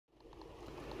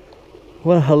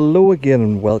Well, hello again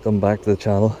and welcome back to the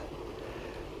channel.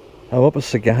 I'm up at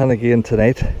Seagahan again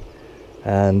tonight,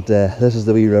 and this is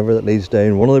the wee river that leads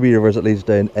down, one of the wee rivers that leads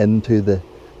down into the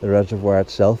reservoir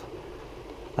itself.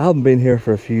 I haven't been here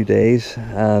for a few days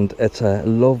and it's a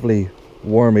lovely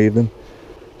warm evening,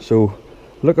 so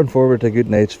looking forward to a good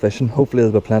night's fishing. Hopefully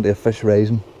there'll be plenty of fish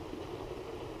rising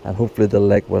and hopefully they'll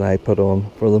like what I put on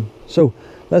for them. So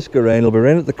let's go around. We'll be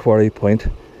around at the quarry point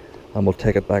and we'll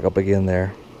take it back up again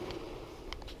there.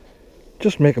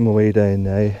 Just making my way down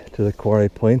now to the quarry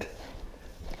point.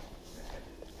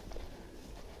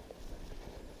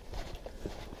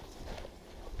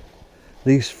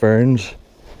 These ferns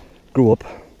grow up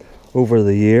over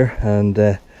the year, and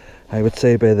I would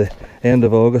say by the end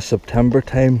of August, September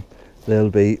time,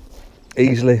 they'll be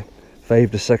easily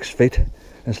 5 to 6 feet.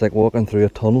 It's like walking through a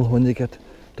tunnel when you get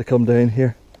to come down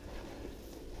here.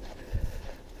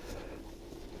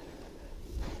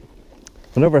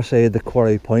 Whenever I say the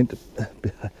quarry point,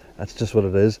 that's just what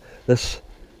it is. This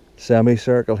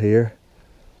semicircle here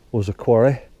was a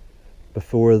quarry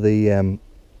before the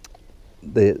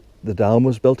dam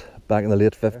was built back in the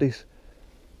late 50s.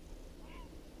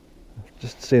 I've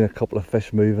just seen a couple of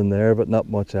fish moving there, but not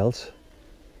much else.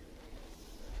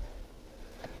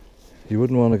 You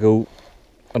wouldn't want to go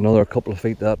another couple of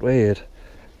feet that way, you'd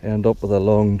end up with a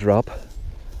long drop.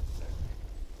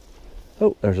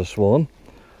 Oh, there's a swan.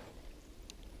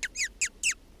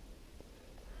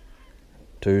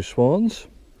 2 swans.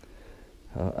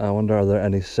 I wonder, are there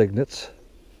any cygnets?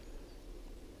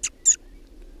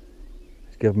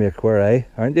 Give me a queer eye,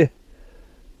 aren't you?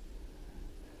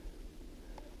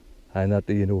 I not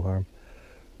do you no harm.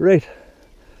 Right,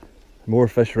 more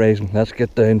fish rising. Let's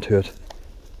get down to it.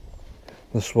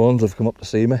 The swans have come up to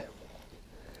see me.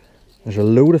 There's a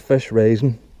load of fish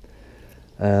rising.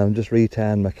 I'm just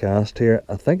retying my cast here.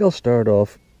 I think I'll start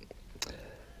off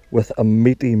with a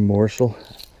meaty morsel.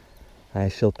 I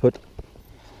shall put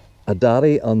a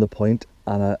daddy on the point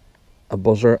and a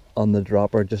buzzer on the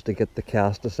dropper just to get the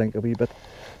cast to sink a wee bit.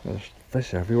 There's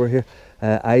fish everywhere here.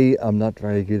 I am not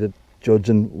very good at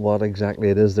judging what exactly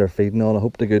it is they're feeding on. I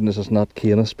hope to goodness it's not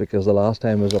canis, because the last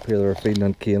time I was up here they were feeding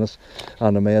on canis,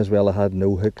 and I may as well have had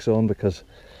no hooks on because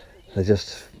they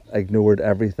just ignored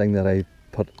everything that I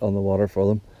put on the water for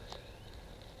them.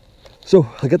 So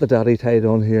I'll get the daddy tied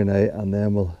on here now, and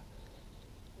then we'll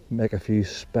make a few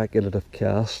speculative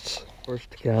casts. First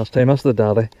cast time, that's the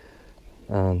daddy,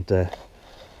 and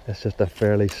it's just a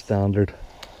fairly standard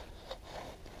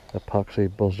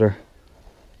epoxy buzzer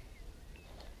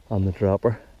on the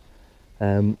dropper.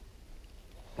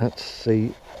 Let's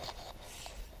see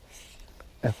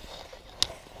if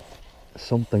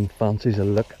something fancies a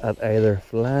look at either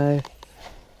fly.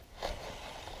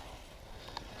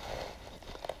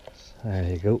 There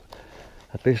you go.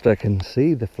 At least I can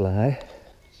see the fly.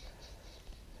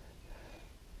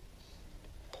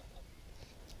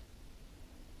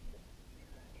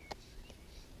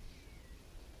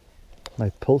 My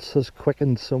pulse has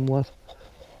quickened somewhat.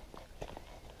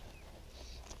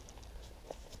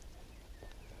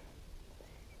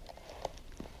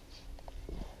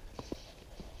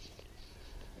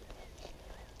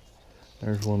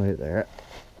 There's one out there.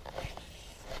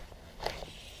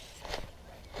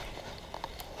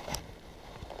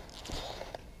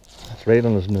 That's right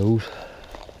on his nose.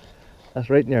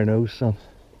 That's right in your nose, son.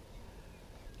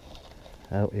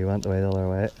 Oh, he went away the other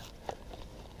way.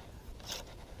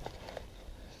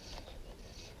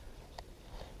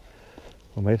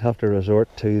 We might have to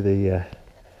resort to the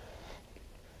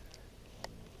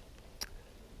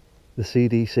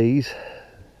CDCs,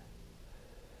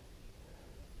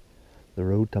 the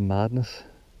road to madness.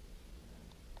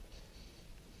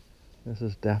 This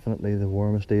is definitely the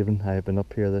warmest evening I've been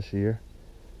up here this year.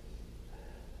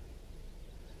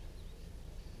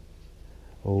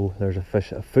 Oh, there's a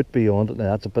fish a foot beyond it.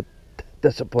 Now that's a bit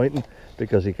disappointing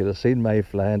because he could have seen my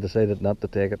fly and decided not to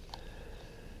take it.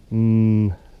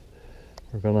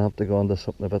 We're going to have to go on to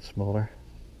something a bit smaller.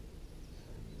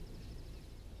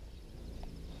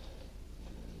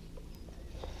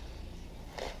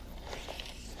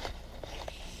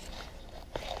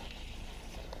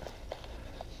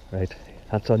 Right,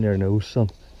 that's on your nose, son.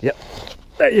 Yep,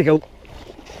 there you go.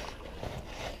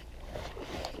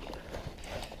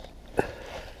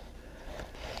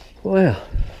 Well,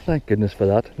 thank goodness for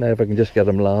that. Now if I can just get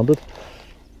him landed.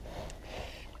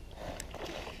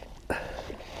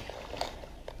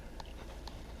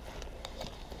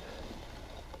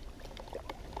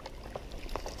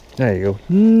 There you go.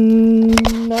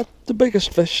 Not the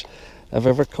biggest fish I've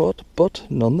ever caught, but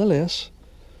nonetheless,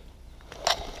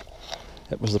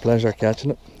 it was a pleasure catching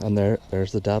it. And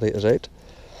there's the daddy is out.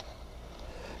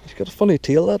 He's got a funny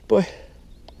tail, that boy.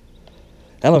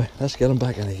 Anyway, let's get him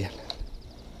back in again.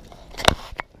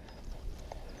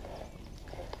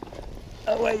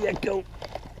 Away you go.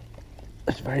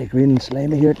 It's very green and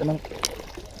slimy here at the minute.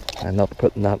 I'm not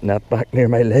putting that net back near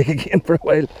my leg again for a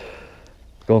while.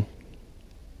 Go on.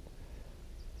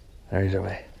 There he's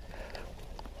away.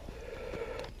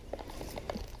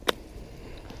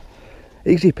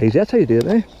 Easy peasy, that's how you do it,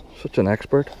 eh? Such an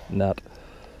expert. Net.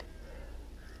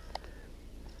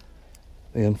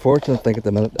 The unfortunate thing at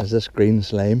the minute is this green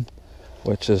slime,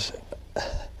 which is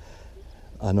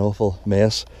an awful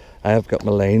mess. I have got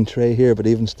my line tray here, but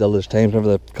even still there's times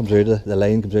whenever that comes out of the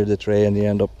line comes out of the tray and you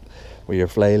end up with your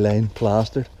fly line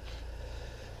plastered.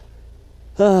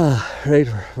 Right,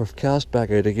 we've cast back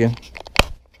out again.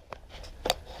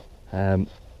 That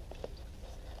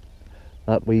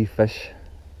wee fish,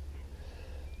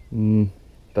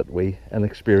 but wee,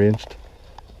 inexperienced.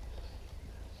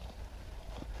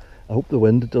 I hope the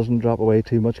wind doesn't drop away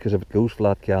too much, because if it goes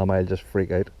flat calm I'll just freak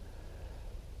out.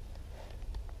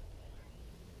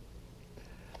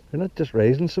 They're not just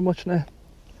raising so much now.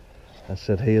 I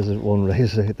said he is one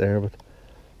raise out there, but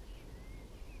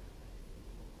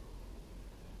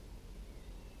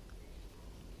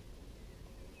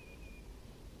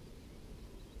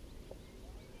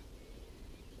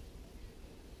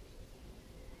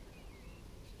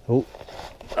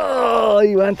oh,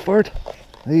 he went for it.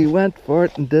 He went for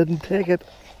it and didn't take it.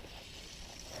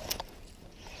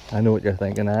 I know what you're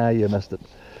thinking. You missed it.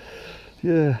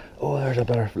 Yeah. Oh, there's a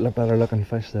better looking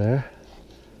fish there.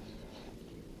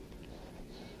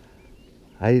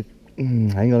 I'm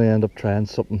going to end up trying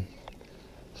something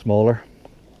smaller,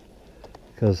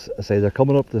 because I say they're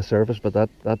coming up to the surface, but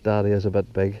that daddy is a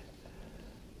bit big.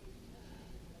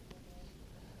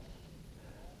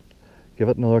 Give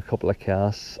it another couple of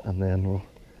casts and then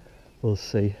we'll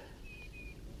see.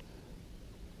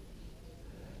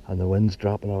 And the wind's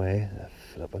dropping away.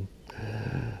 Flipping.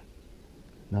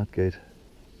 Not good.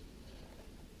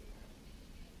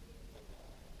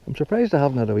 I'm surprised I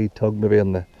haven't had a wee tug maybe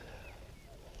on the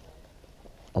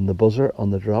buzzer,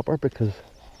 on the dropper, because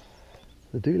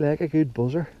they do like a good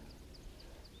buzzer.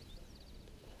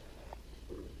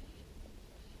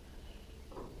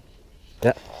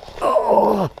 Yeah.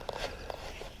 Oh!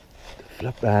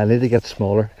 Flip. I need to get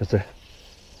smaller, because they're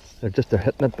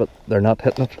hitting it, but they're not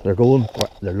hitting it. They're going,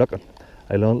 they're looking.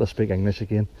 I learned to speak English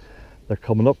again. They're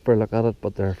coming up for a look at it,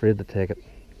 but they're afraid to take it.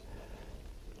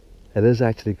 It is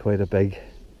actually quite a big,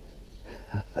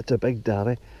 it's a big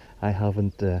daddy. I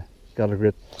haven't got a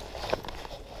great,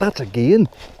 that's a gain.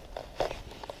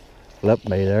 Flip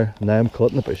me there, now I'm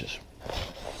caught in the bushes.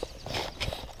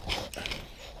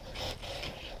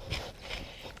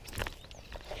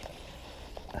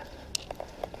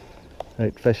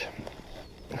 Right, fish.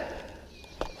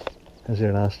 Here's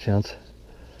your last chance.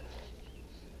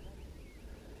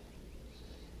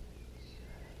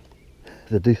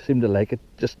 They do seem to like it,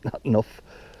 just not enough.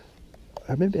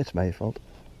 Or maybe it's my fault.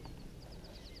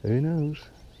 Who knows?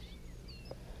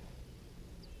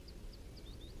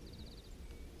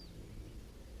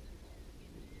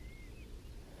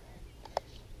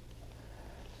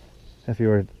 If you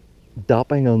were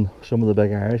dopping on some of the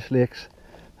big Irish lakes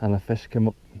and a fish came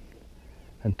up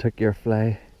and took your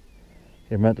fly,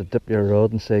 you're meant to dip your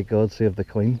rod and say, God save the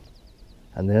Queen,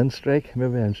 and then strike.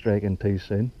 Maybe I'm striking too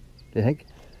soon. Do you think?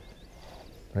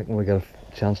 I reckon we got a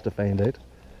chance to find out.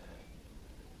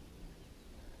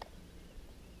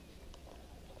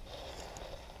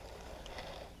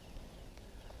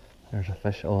 There's a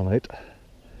fish on out.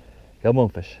 Come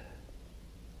on, fish.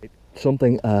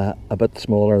 Something a bit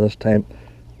smaller this time.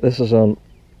 This is on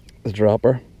the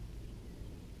dropper,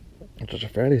 which is a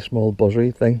fairly small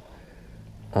buzzery thing,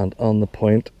 and on the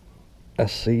point a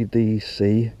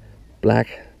CDC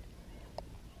black.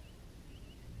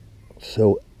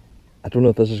 So I don't know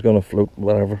if this is going to float,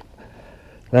 whatever.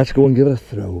 Let's go and give it a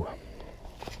throw.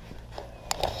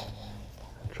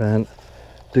 I'll try and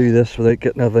do this without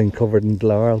getting everything covered in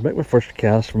glower. I'll make my first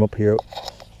cast from up here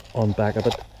on back of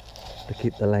it to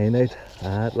keep the line out.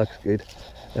 It looks good.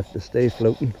 If they stay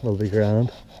floating, we'll be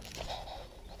grand.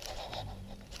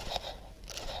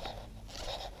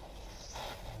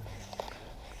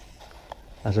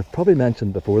 As I've probably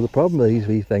mentioned before, the problem with these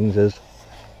wee things is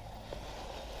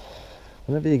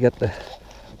whenever you get to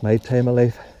my time of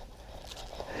life,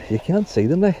 you can't see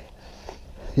them now.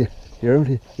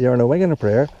 You're on a wing and a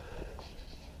prayer.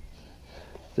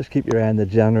 Just keep your eye in the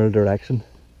general direction.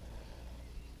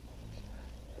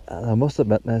 And I must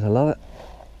admit, there's a lot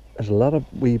of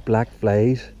wee black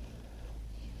flies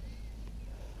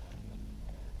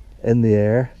in the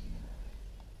air.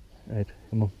 Right,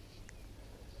 come on.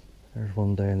 There's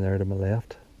one down there to my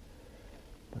left,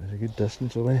 but it's a good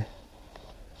distance away.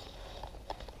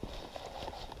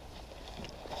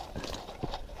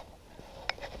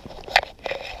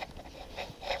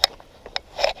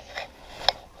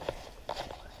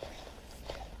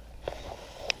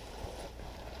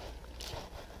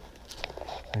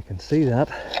 I can see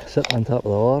that sitting on top of the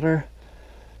water.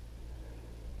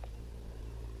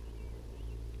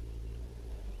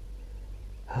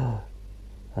 Oh,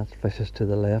 that fish is to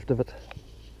the left of it.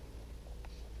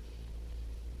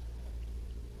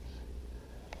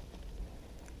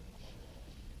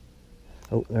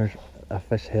 Oh, there's a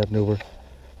fish heading over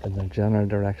in the general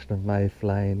direction of my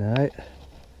fly now.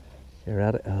 You're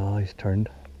at it. Oh, he's turned.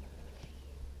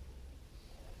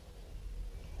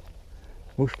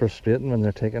 Most frustrating when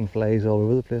they're taking flies all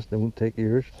over the place, they won't take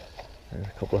yours. There's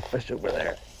a couple of fish over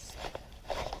there.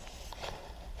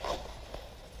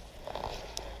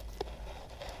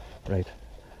 Right,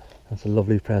 that's a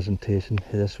lovely presentation.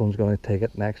 This one's going to take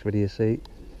it next. What do you see?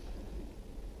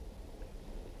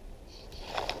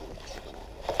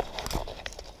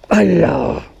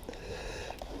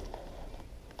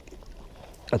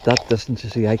 At that distance, you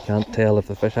see, I can't tell if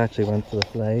the fish actually went for the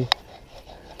fly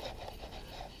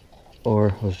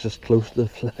or was just close to the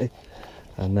fly.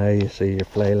 And now you see your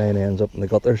fly line ends up in the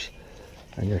gutters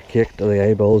and you're caked to the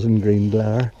eyeballs in green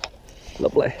glamour.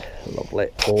 Lovely, lovely,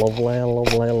 lovely,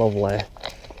 lovely, lovely.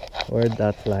 Where'd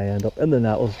that fly end up? In the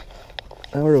nettles.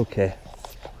 Now we're okay.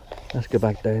 Let's go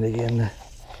back down again now.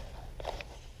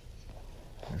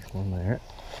 There's one there.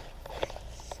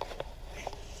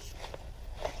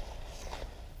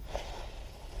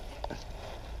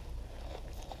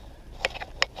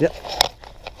 Yep.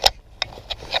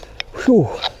 Whew.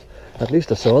 At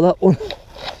least I saw that one.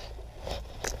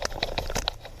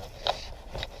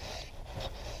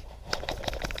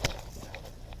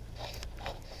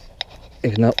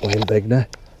 He's not wild big now,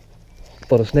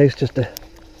 but it's nice just to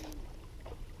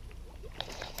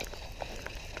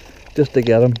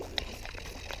get him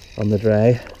on the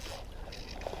dry.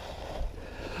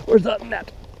 Where's that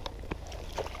net?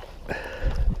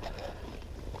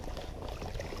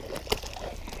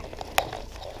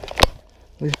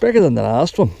 He's bigger than the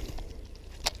last one.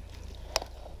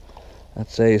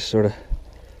 I'd say he's sort of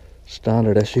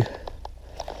standard issue.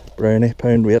 Brownie,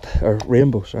 pound weight, or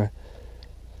rainbow, sorry.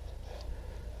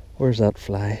 Where's that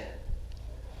fly?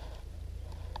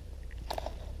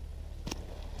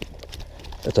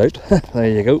 It's out. There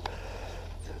you go.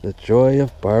 The joy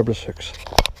of barbless hooks.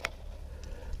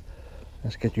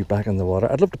 Let's get you back in the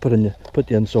water. I'd love to put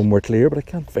you in somewhere clear, but I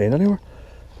can't find anywhere.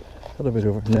 A little bit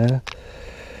over now.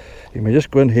 You may just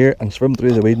go in here and swim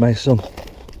through the weed, my son.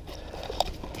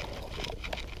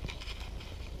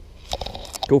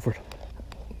 Go for it.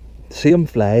 Same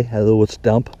fly, although it's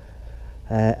damp.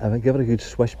 If I give it a good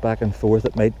swish back and forth,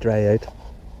 it might dry out.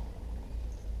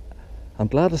 I'm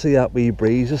glad to see that wee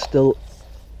breeze is still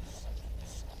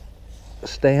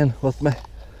staying with me,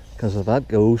 because if that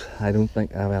goes, I don't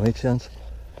think I have any chance.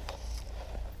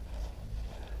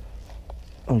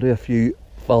 I'll do a few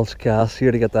false casts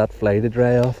here to get that fly to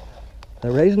dry off.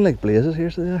 They're rising like blazes here,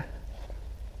 so they are.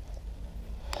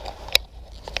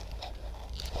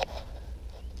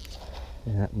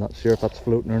 Yeah, not sure if that's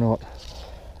floating or not.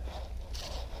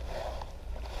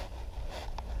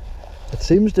 It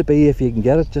seems to be if you can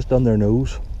get it just on their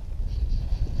nose,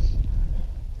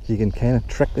 you can kind of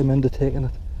trick them into taking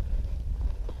it,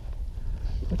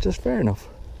 which is fair enough.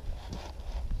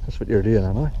 That's what you're doing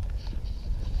anyway.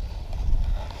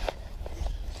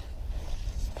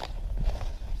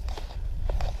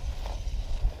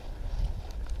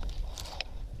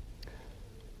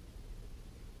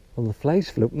 Well, the fly's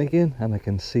floating again and I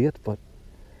can see it, but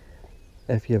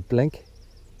if you blink,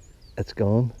 it's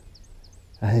gone.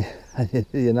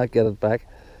 You not get it back.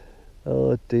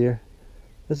 Oh dear.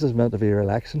 This is meant to be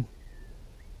relaxing.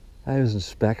 I was in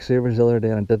Specsavers the other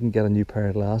day and I didn't get a new pair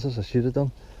of glasses. I should have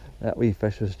done. That wee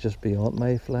fish was just beyond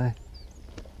my fly.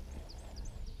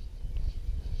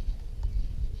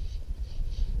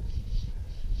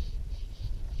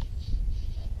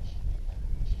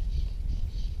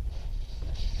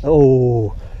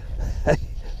 Oh,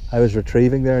 I was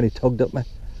retrieving there and he tugged at me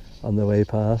on the way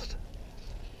past.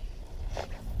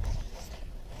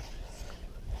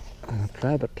 I'll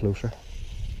try a bit closer.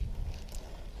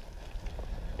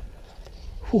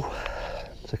 Whew,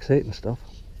 it's exciting stuff.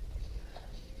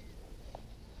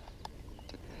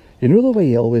 You know the way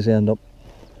you always end up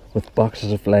with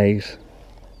boxes of flies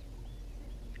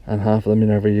and half of them you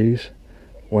never use?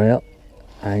 Well,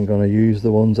 I'm going to use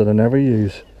the ones that I never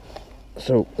use.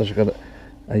 So there's got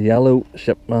a yellow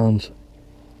shipman's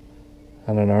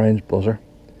and an orange buzzer.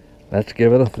 Let's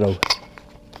give it a throw.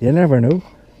 You never know.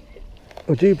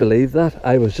 Would you believe that?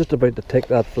 I was just about to take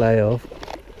that fly off.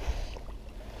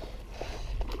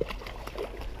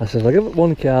 I said, I'll give it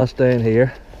one cast down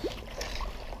here.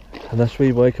 And this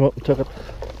wee boy came up and took it.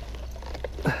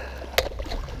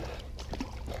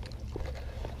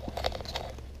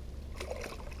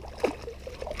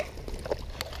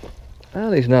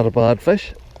 And he's not a bad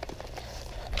fish.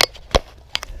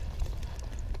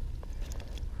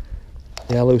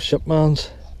 Yellow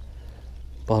shipman's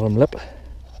bottom lip.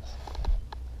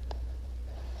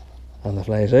 And the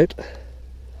fly's out.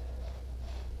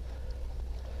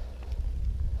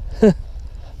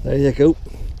 There you go.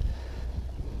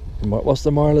 What's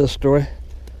the moral of the story?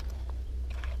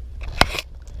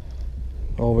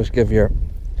 Always give your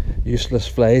useless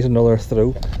flies another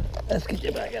throw. Let's get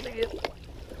you back in again.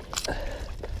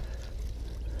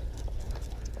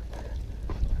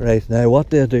 Right, now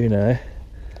what do I do now?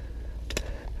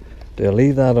 Do I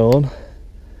leave that on?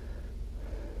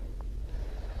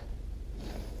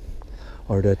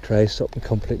 Or do I try something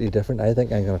completely different? I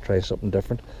think I'm going to try something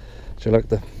different. So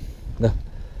look at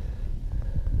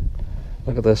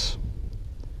look at this.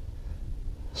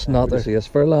 Snot there. See, it's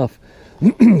for a laugh.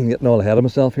 Getting all ahead of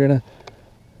myself here now.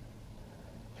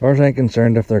 As far as I'm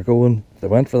concerned, if they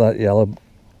went for that yellow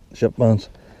shipman's,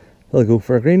 they'll go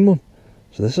for a green one.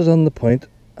 So this is on the point,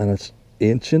 and it's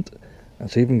ancient.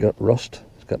 It's even got rust.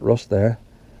 It's got rust there.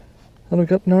 And we've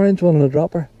got an orange one in the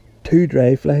dropper. 2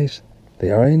 dry flies.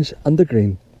 The orange and the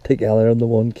green together in the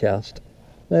one cast.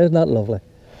 Now, isn't that lovely?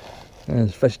 And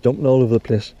there's fish jumping all over the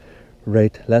place.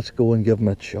 Right, let's go and give them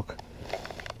a chuck.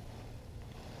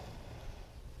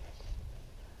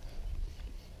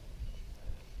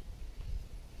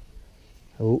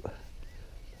 Oh,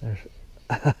 there's...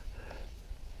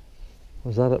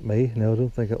 Was that at me? No, I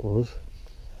don't think it was.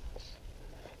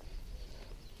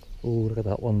 Oh, look at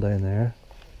that one down there.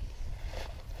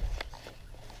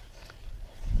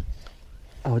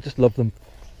 I would just love them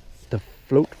to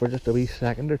float for just a wee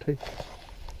second or two.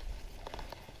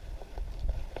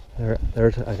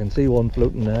 There's, I can see one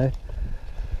floating now.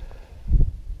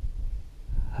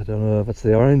 I don't know if it's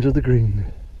the orange or the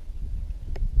green.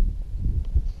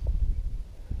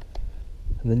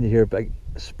 And then you hear big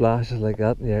splashes like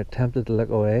that and you're tempted to look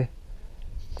away.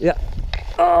 Yeah.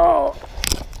 Oh!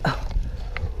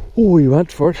 Oh, he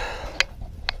went for it.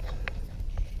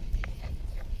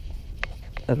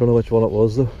 I don't know which one it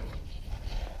was though.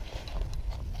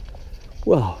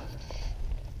 Well,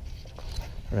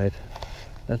 right,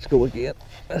 let's go again.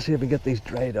 Let's see if we can get these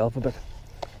dried off a bit.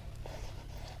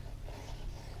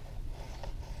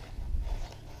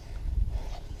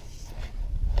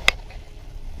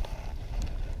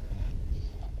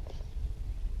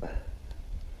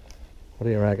 What do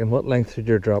you reckon? What length should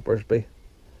your droppers be?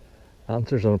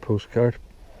 Answers on a postcard.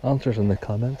 Answers in the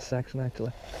comments section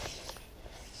actually.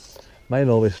 Mine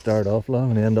always start off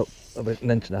long and end up about 1.5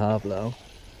 inches long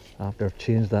after I've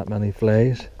changed that many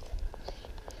flies.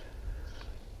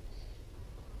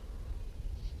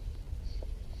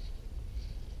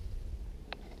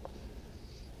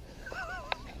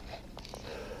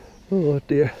 Oh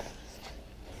dear.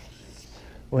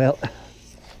 Well,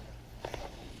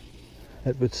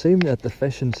 it would seem that the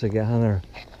fish in Seagahan are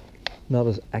not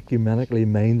as ecumenically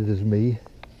minded as me,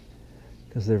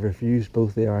 because they've refused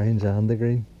both the orange and the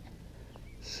green.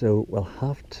 So we'll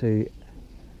have to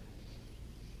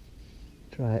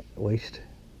try waste.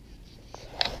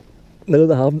 No,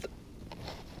 they haven't.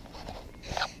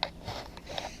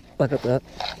 Look at that.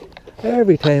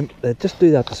 Every time they just do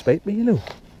that to spite me, you know.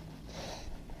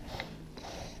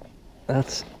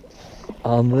 That's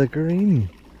on the green.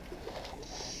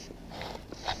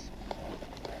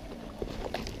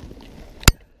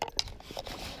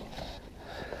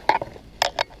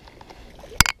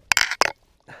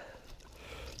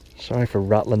 Sorry for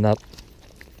rattling that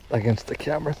against the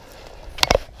camera.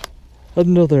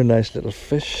 Another nice little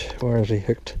fish. Where is he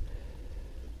hooked?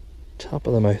 Top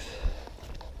of the mouth.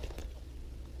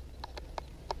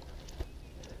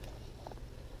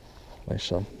 My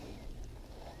son.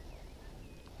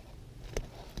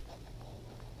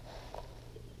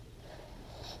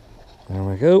 There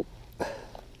we go.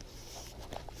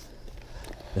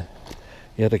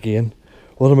 Yet again.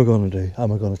 What am I going to do?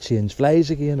 Am I going to change flies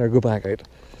again or go back out?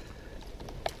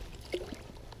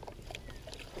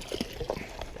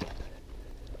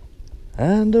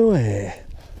 And away.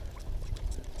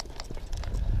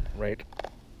 Right.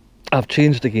 I've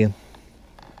changed again.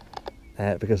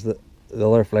 Because the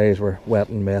other flies were wet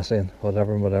and messy and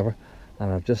whatever.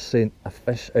 And I've just seen a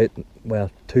fish out,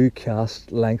 well, 2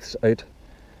 cast lengths out.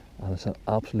 And it's an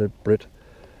absolute brute.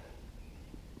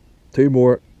 2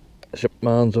 more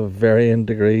shipmans of varying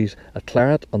degrees, a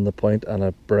claret on the point and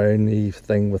a browny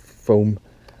thing with foam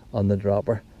on the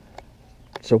dropper.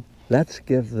 So let's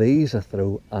give these a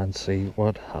throw and see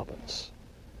what happens.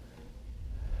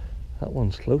 That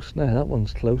one's close now, that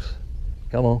one's close.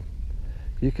 Come on,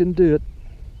 you can do it.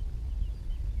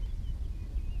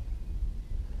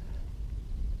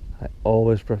 I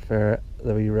always prefer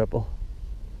the wee ripple.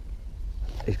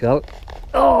 He's got it.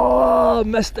 Oh, I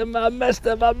missed him, I missed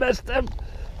him, I missed him.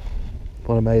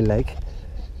 What am I like?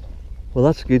 Well,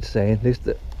 that's a good sign. At least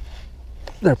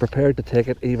they're prepared to take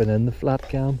it even in the flat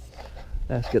cam.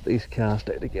 Let's get these cast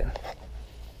out again.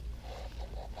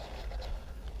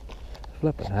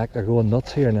 Flipping heck, they're going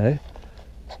nuts here now.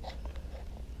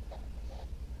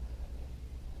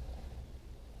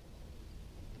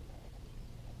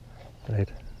 Right,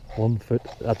 1 foot,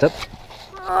 that's it.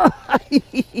 I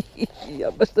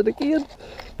missed it again.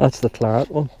 That's the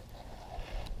claret one.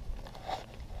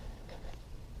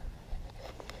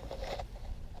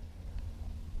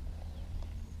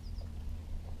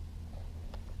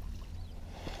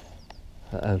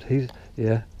 And he's,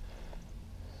 yeah.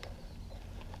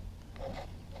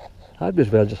 I'd be as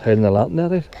well just hiding the lantern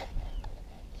at it.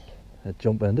 I'd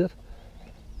jump into it.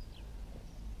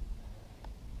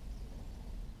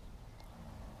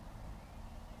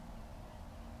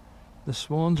 The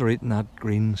swans are eating that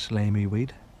green slimy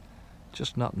weed.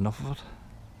 Just not enough of it.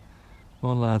 Come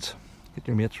on lads, get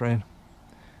your mates round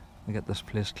and get this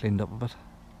place cleaned up a bit.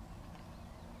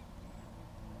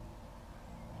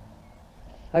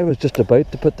 I was just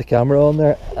about to put the camera on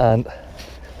there and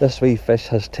this wee fish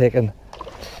has taken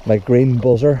my green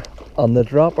buzzer on the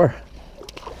dropper.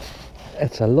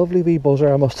 It's a lovely wee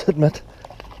buzzer, I must admit,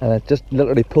 and it just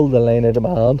literally pulled the line out of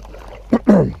my hand.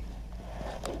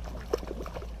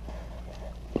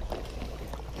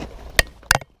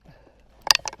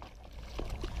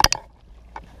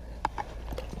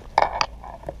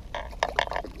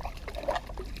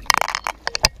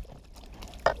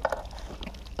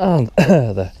 And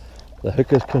the hook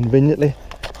has conveniently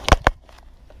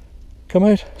come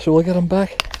out, so we'll get him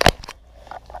back.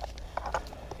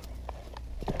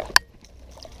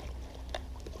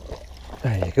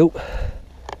 There you go.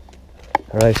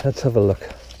 Right, let's have a look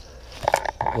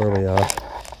where we are.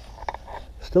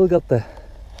 Still got the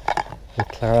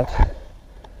claret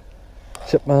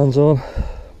chipmans on,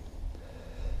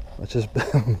 which is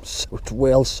soaked,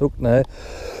 well soaked now.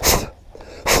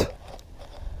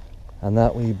 And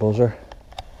that wee buzzer,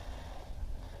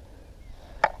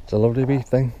 it's a lovely wee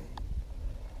thing,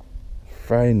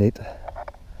 very neat.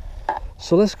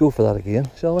 So let's go for that again,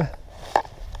 shall we?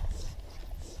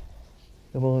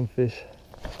 Come on fish.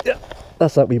 Yeah,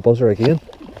 that's that wee buzzer again.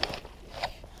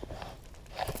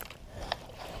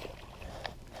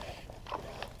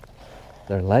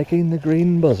 They're liking the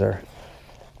green buzzer.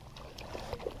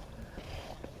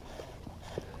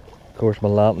 Of course my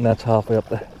lantern, that's halfway up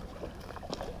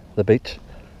the beach.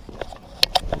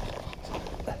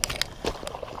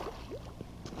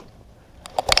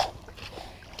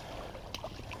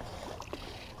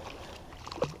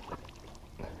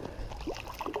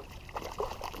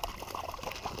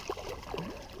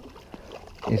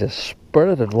 He's a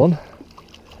spirited one.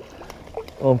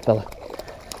 On fella.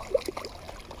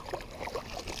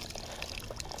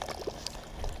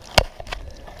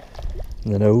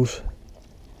 The nose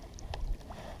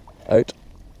out.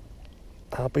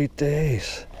 Happy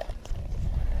days.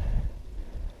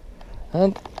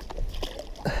 And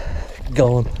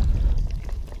gone.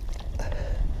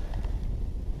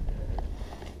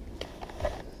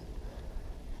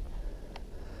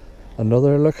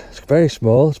 Another look. It's very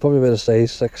small. It's probably about a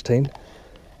size 16.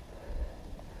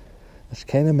 It's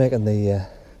kind of making the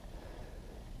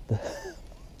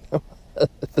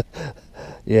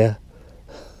yeah.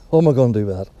 What am I going to do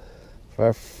with that?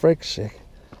 For frick's sake.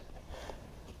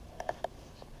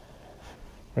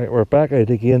 Right, we're back out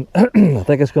again. I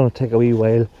think it's going to take a wee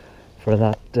while for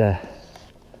that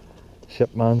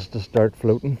shipmans to start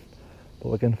floating, but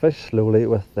we can fish slowly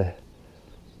with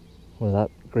that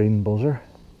green buzzer,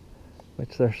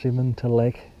 which they're seeming to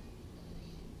like.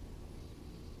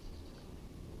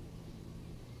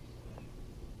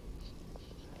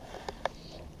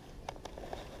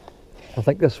 I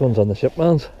think this one's on the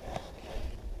shipmans.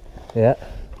 Yeah.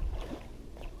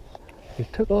 He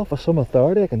took off with some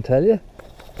authority, I can tell you.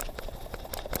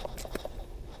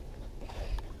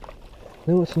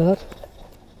 No, it's not.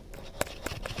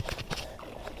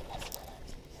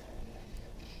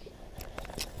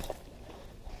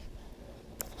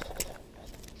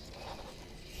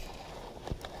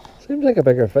 Seems like a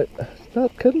bigger fish.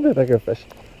 That couldn't be a bigger fish.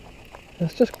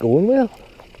 It's just going well.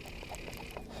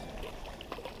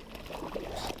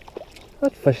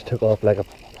 That fish took off like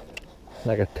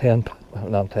a 10,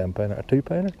 not 10 pounder, a 2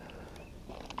 pounder.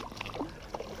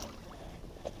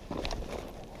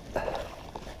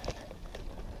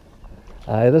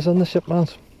 Aye, it is on the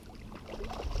shipmans.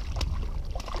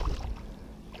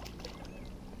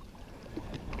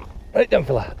 Right down,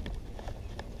 fella.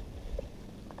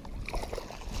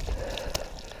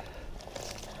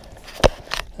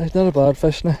 He's not a bad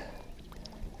fish now.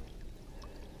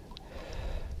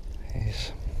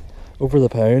 He's over the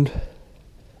pound.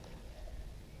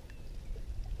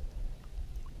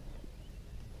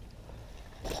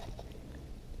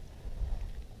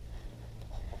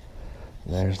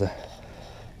 There's the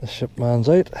shipman's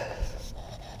out.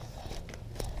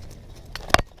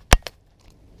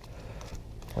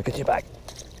 I'll get you back.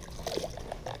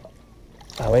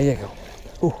 Away you go.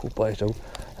 Oh boy, so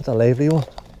that's a lively one.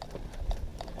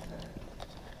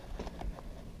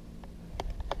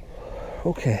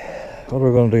 Okay, what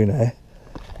we're going to do now,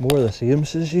 more of the same,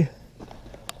 says you.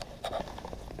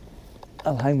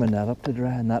 I'll hang my net up to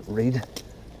dry in that reed.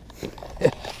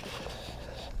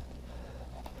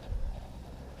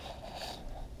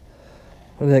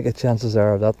 What do you think the chances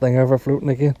are of that thing ever floating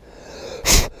again?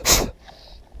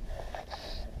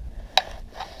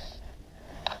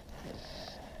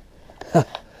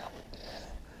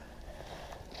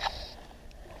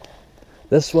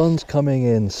 This one's coming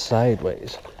in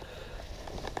sideways.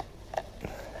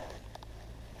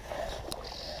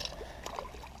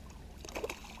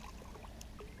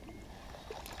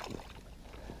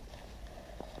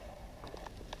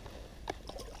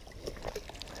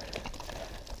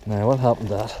 Now what happened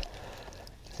to that?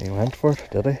 He went for it,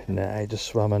 did he? Nah, he just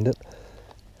swam into it.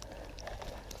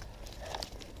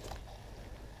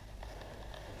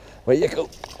 Where you go?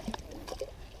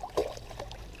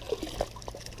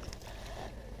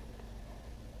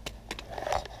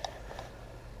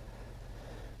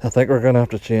 I think we're going to have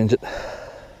to change it.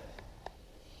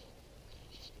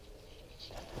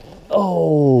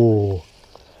 Oh!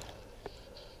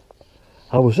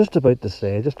 I was just about to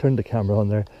say, I just turned the camera on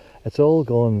there. It's all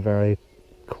going very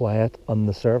quiet on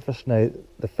the surface now.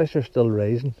 The fish are still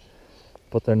rising,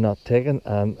 but they're not taken.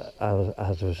 And as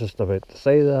I was just about to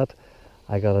say that,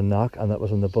 I got a knock, and that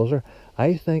was on the buzzer.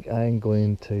 I think I'm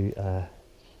going to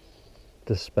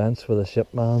dispense with the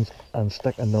shipmans and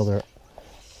stick another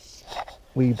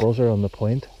wee buzzer on the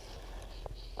point.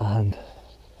 And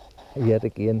yet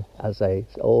again, as I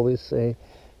always say,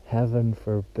 heaven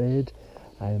forbid,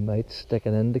 I might stick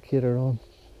an indicator on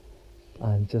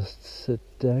and just sit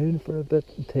down for a bit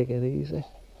and take it easy.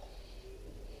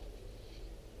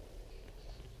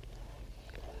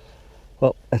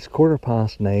 Well, it's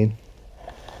 9:15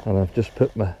 and I've just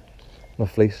put my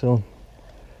fleece on,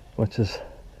 which is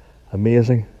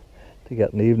amazing to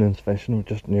get an evening's fishing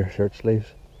just in your shirt sleeves.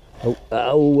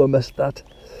 Oh, I missed that.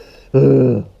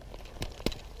 Ugh.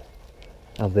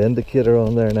 I have the indicator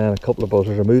on there now and a couple of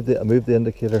buzzers. I moved the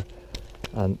indicator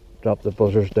and dropped the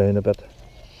buzzers down a bit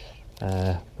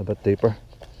deeper.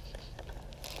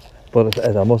 But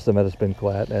I must admit it's been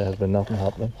quiet. There has been nothing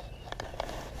happening.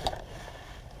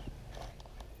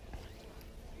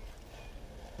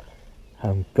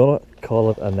 I'm gonna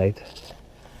call it a night.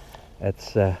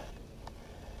 It's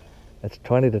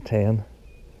 20 to 10,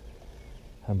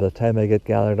 and by the time I get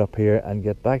gathered up here and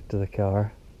get back to the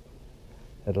car,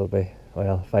 it'll be,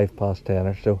 well, 10:05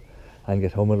 or so, and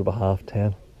get home it'll be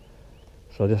 10:30.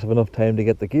 So I just have enough time to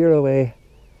get the gear away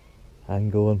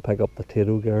and go and pick up the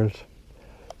Tato girls.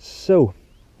 So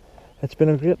it's been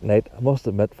a great night, I must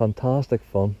admit. Fantastic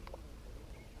fun,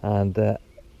 and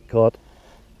caught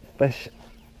fish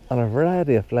and a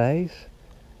variety of flies,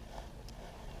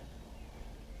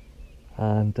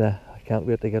 and I can't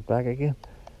wait to get back again.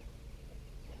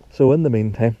 So in the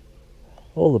meantime,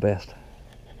 all the best.